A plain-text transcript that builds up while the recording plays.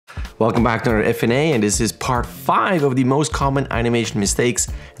Welcome back to another FNA, and this is part 5 of the most common animation mistakes.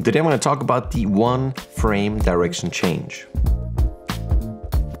 And today I'm going to talk about the one frame direction change.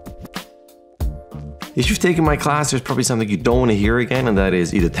 If you've taken my class, there's probably something you don't want to hear again, and that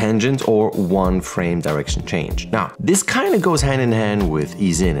is either tangent or one frame direction change. Now, this kind of goes hand in hand with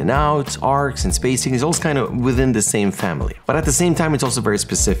ease in and out, arcs and spacing is also kind of within the same family. But at the same time, it's also very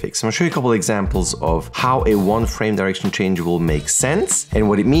specific. So I'm going to show you a couple of examples of how a one frame direction change will make sense and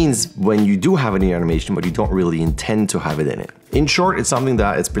what it means when you do have it in your animation, but you don't really intend to have it in it. In short, it's something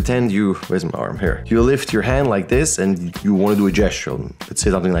that it's pretend you, where's my arm here? You lift your hand like this and you want to do a gesture. Let's say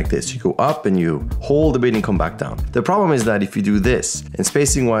something like this. You go up and you hold a bit and come back down. The problem is that if you do this and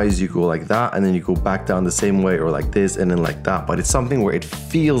spacing wise, you go like that and then you go back down the same way or like this and then like that. But it's something where it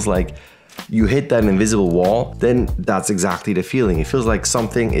feels like you hit that invisible wall, then that's exactly the feeling. It feels like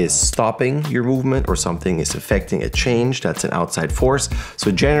something is stopping your movement or something is affecting a change. That's an outside force. So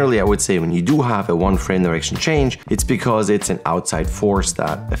generally, I would say when you do have a one frame direction change, it's because it's an outside force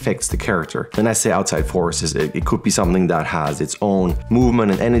that affects the character. When I say outside forces, it could be something that has its own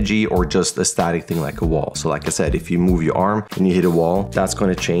movement and energy or just a static thing like a wall. So like I said, if you move your arm and you hit a wall, that's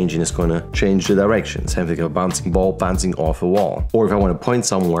going to change and it's going to change the direction. Same thing, a bouncing ball bouncing off a wall. Or if I want to point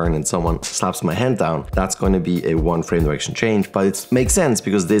somewhere and then someone slaps my hand down, that's going to be a one frame direction change, but it makes sense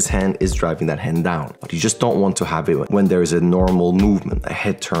because this hand is driving that hand down. But you just don't want to have it when there is a normal movement, a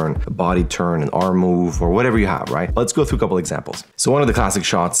head turn, a body turn, an arm move, or whatever you have, right? Let's go through a couple examples. So one of the classic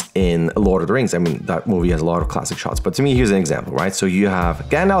shots in Lord of the Rings, I mean, that movie has a lot of classic shots, but to me, here's an example, right? So you have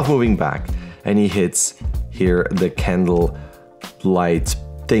Gandalf moving back and he hits here the candle light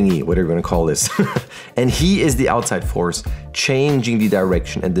thingy, whatever you're gonna call this. And he is the outside force changing the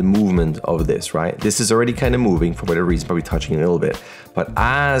direction and the movement of this, right? This is already kind of moving for whatever reason, probably touching it a little bit. But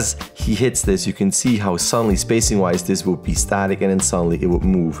as he hits this, you can see how suddenly spacing wise, this would be static and then suddenly it would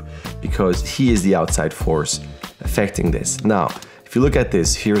move because he is the outside force affecting this. Now, if you look at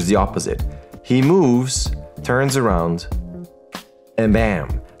this, here's the opposite. He moves, turns around, and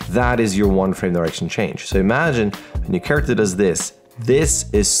bam, that is your one frame direction change. So imagine when your character does this, this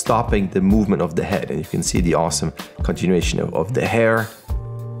is stopping the movement of the head, and you can see the awesome continuation of the hair,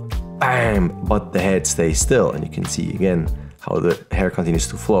 bam, but the head stays still, and you can see again how the hair continues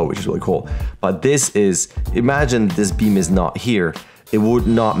to flow, which is really cool. But this is, imagine this beam is not here, it would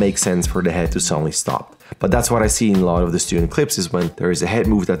not make sense for the head to suddenly stop. But that's what I see in a lot of the student clips is when there is a head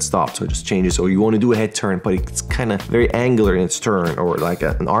move that stops or just changes, or you want to do a head turn, but it's kind of very angular in its turn, or like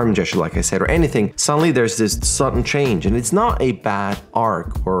an arm gesture, like I said, or anything. Suddenly there's this sudden change, and it's not a bad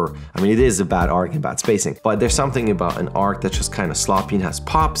arc, or I mean, it is a bad arc and bad spacing, but there's something about an arc that's just kind of sloppy and has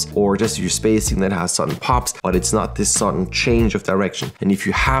pops, or just your spacing that has sudden pops, but it's not this sudden change of direction. And if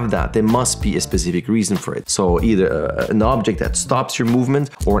you have that, there must be a specific reason for it. So either an object that stops your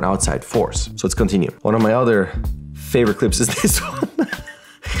movement or an outside force. So let's continue. One of my other favorite clips is this one.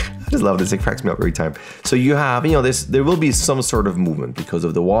 I just love this, it cracks me up every time. So you have, you know, there will be some sort of movement because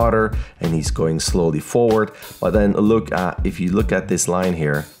of the water and he's going slowly forward. But then if you look at this line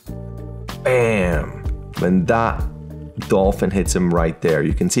here, bam, when that dolphin hits him right there,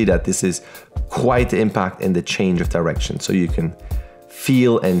 you can see that this is quite the impact in the change of direction. So you can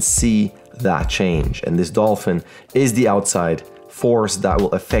feel and see that change. And this dolphin is the outside force that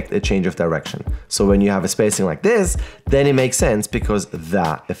will affect a change of direction. So when you have a spacing like this, then it makes sense because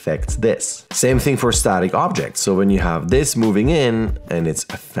that affects this. Same thing for static objects. So when you have this moving in, and it's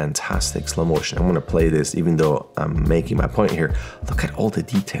a fantastic slow motion. I'm gonna play this even though I'm making my point here. Look at all the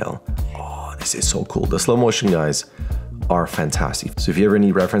detail. Oh, this is so cool. The slow motion guys are fantastic. So if you ever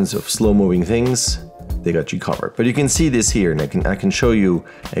need reference of slow moving things, they got you covered. But you can see this here, and I can show you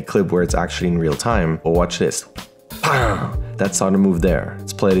a clip where it's actually in real time. But watch this. That sudden move there.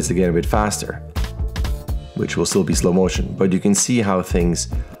 Let's play this again a bit faster, which will still be slow motion, but you can see how things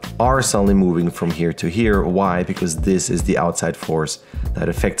are suddenly moving from here to here. Why? Because this is the outside force that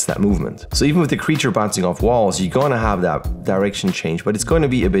affects that movement. So even with the creature bouncing off walls, you're gonna have that direction change, but it's going to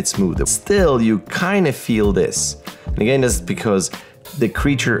be a bit smoother. Still, you kind of feel this. And again, that's because the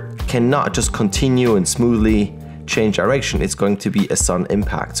creature cannot just continue and smoothly change direction. It's going to be a sudden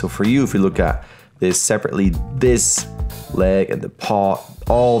impact. So for you, if you look at this separately, this leg and the paw,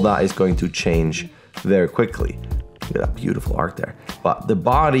 all that is going to change very quickly. Look at that beautiful arc there. But the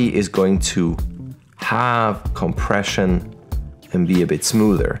body is going to have compression and be a bit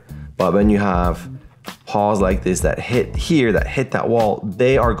smoother. But when you have paws like this that hit here, that hit that wall,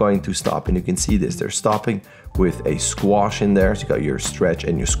 they are going to stop. And you can see this, they're stopping with a squash in there. So you got your stretch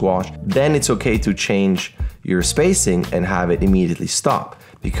and your squash. Then it's okay to change your spacing and have it immediately stop.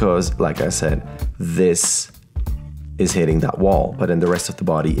 Because like I said, this is hitting that wall, but then the rest of the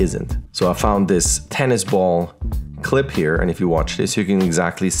body isn't. So I found this tennis ball clip here, and if you watch this, you can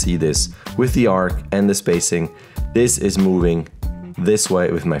exactly see this with the arc and the spacing. This is moving this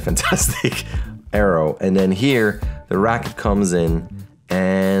way with my fantastic arrow, and then here the racket comes in,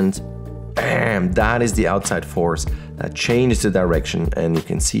 and bam, that is the outside force that changes the direction, and you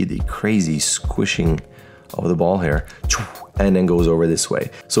can see the crazy squishing of the ball here, and then goes over this way.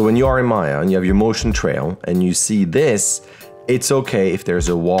 So when you are in Maya and you have your motion trail and you see this, it's okay if there's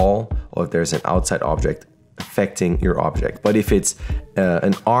a wall or if there's an outside object affecting your object. But if it's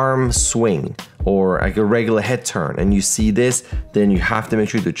an arm swing or like a regular head turn and you see this, then you have to make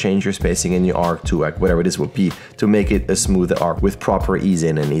sure to change your spacing and your arc to like whatever this would be to make it a smoother arc with proper ease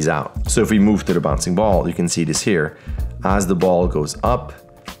in and ease out. So if we move to the bouncing ball, you can see this here. As the ball goes up,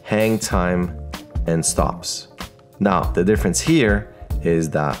 hang time and stops. Now, the difference here is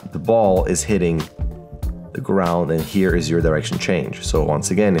that the ball is hitting the ground and here is your direction change. So once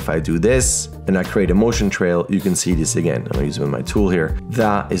again, if I do this and I create a motion trail, you can see this again. I'm using my tool here.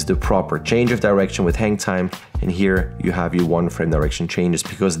 That is the proper change of direction with hang time. And here you have your one frame direction changes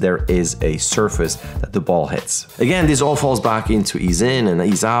because there is a surface that the ball hits. Again, this all falls back into ease in and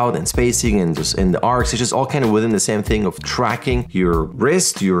ease out and spacing and just in the arcs. It's just all kind of within the same thing of tracking your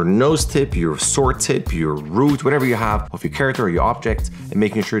wrist, your nose tip, your sword tip, your root, whatever you have of your character or your object, and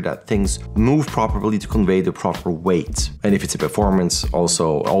making sure that things move properly to convey the proper weight. And if it's a performance,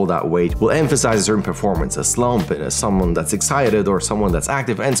 also all that weight will emphasize a certain performance, a slump, as someone that's excited or someone that's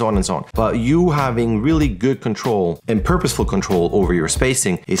active, and so on and so on. But you having really good control and purposeful control over your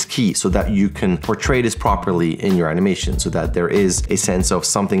spacing is key so that you can portray this properly in your animation, so that there is a sense of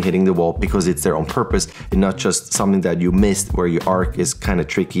something hitting the wall because it's there on purpose and not just something that you missed where your arc is kind of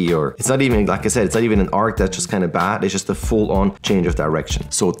tricky, or it's not even, like I said, it's not even an arc that's just kind of bad, it's just a full-on change of direction.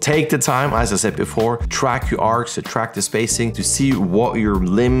 So take the time, as I said before, track your arcs, to track the spacing, to see what your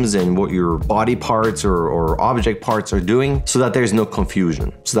limbs and what your body parts or object parts are doing, so that there's no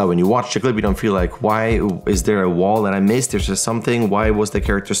confusion. So that when you watch the clip, you don't feel like, why is there a wall that I missed? There's just something, why was the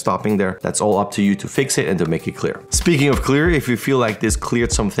character stopping there? That's all up to you to fix it and to make it clear. Speaking of clear, if you feel like this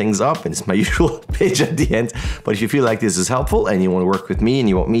cleared some things up, and it's my usual pitch at the end, but if you feel like this is helpful and you want to work with me and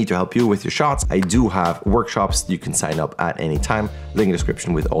you want me to help you with your shots, I do have workshops you can sign up at any time. Link in the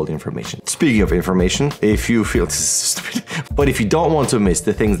description with all the information. Speaking of information, if you feel this is stupid, but if you don't want to miss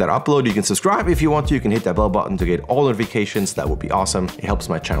the things that I upload, you can subscribe. If you want to, you can hit that bell button to get all notifications. That would be awesome. It helps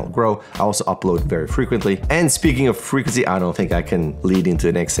my channel grow. I also upload very frequently. And speaking of frequency, I don't think I can lead into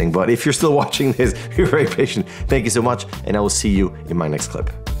the next thing, but if you're still watching this, you're very patient. Thank you so much, and I will see you in my next clip.